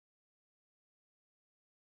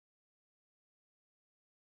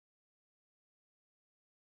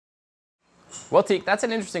Well, Teak, that's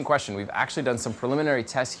an interesting question. We've actually done some preliminary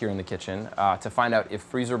tests here in the kitchen to find out if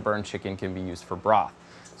freezer burned chicken can be used for broth.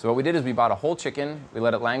 So what we did is we bought a whole chicken, we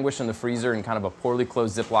let it languish in the freezer in kind of a poorly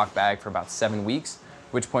closed Ziploc bag for about 7 weeks,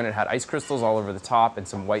 at which point it had ice crystals all over the top and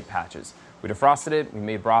some white patches. We defrosted it, we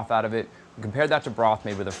made broth out of it, we compared that to broth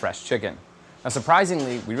made with a fresh chicken. Now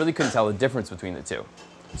surprisingly, we really couldn't tell the difference between the two.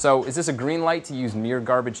 So is this a green light to use near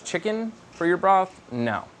garbage chicken for your broth?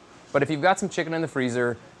 No. But if you've got some chicken in the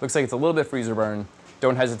freezer, looks like it's a little bit freezer burned,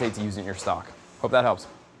 don't hesitate to use it in your stock. Hope that helps.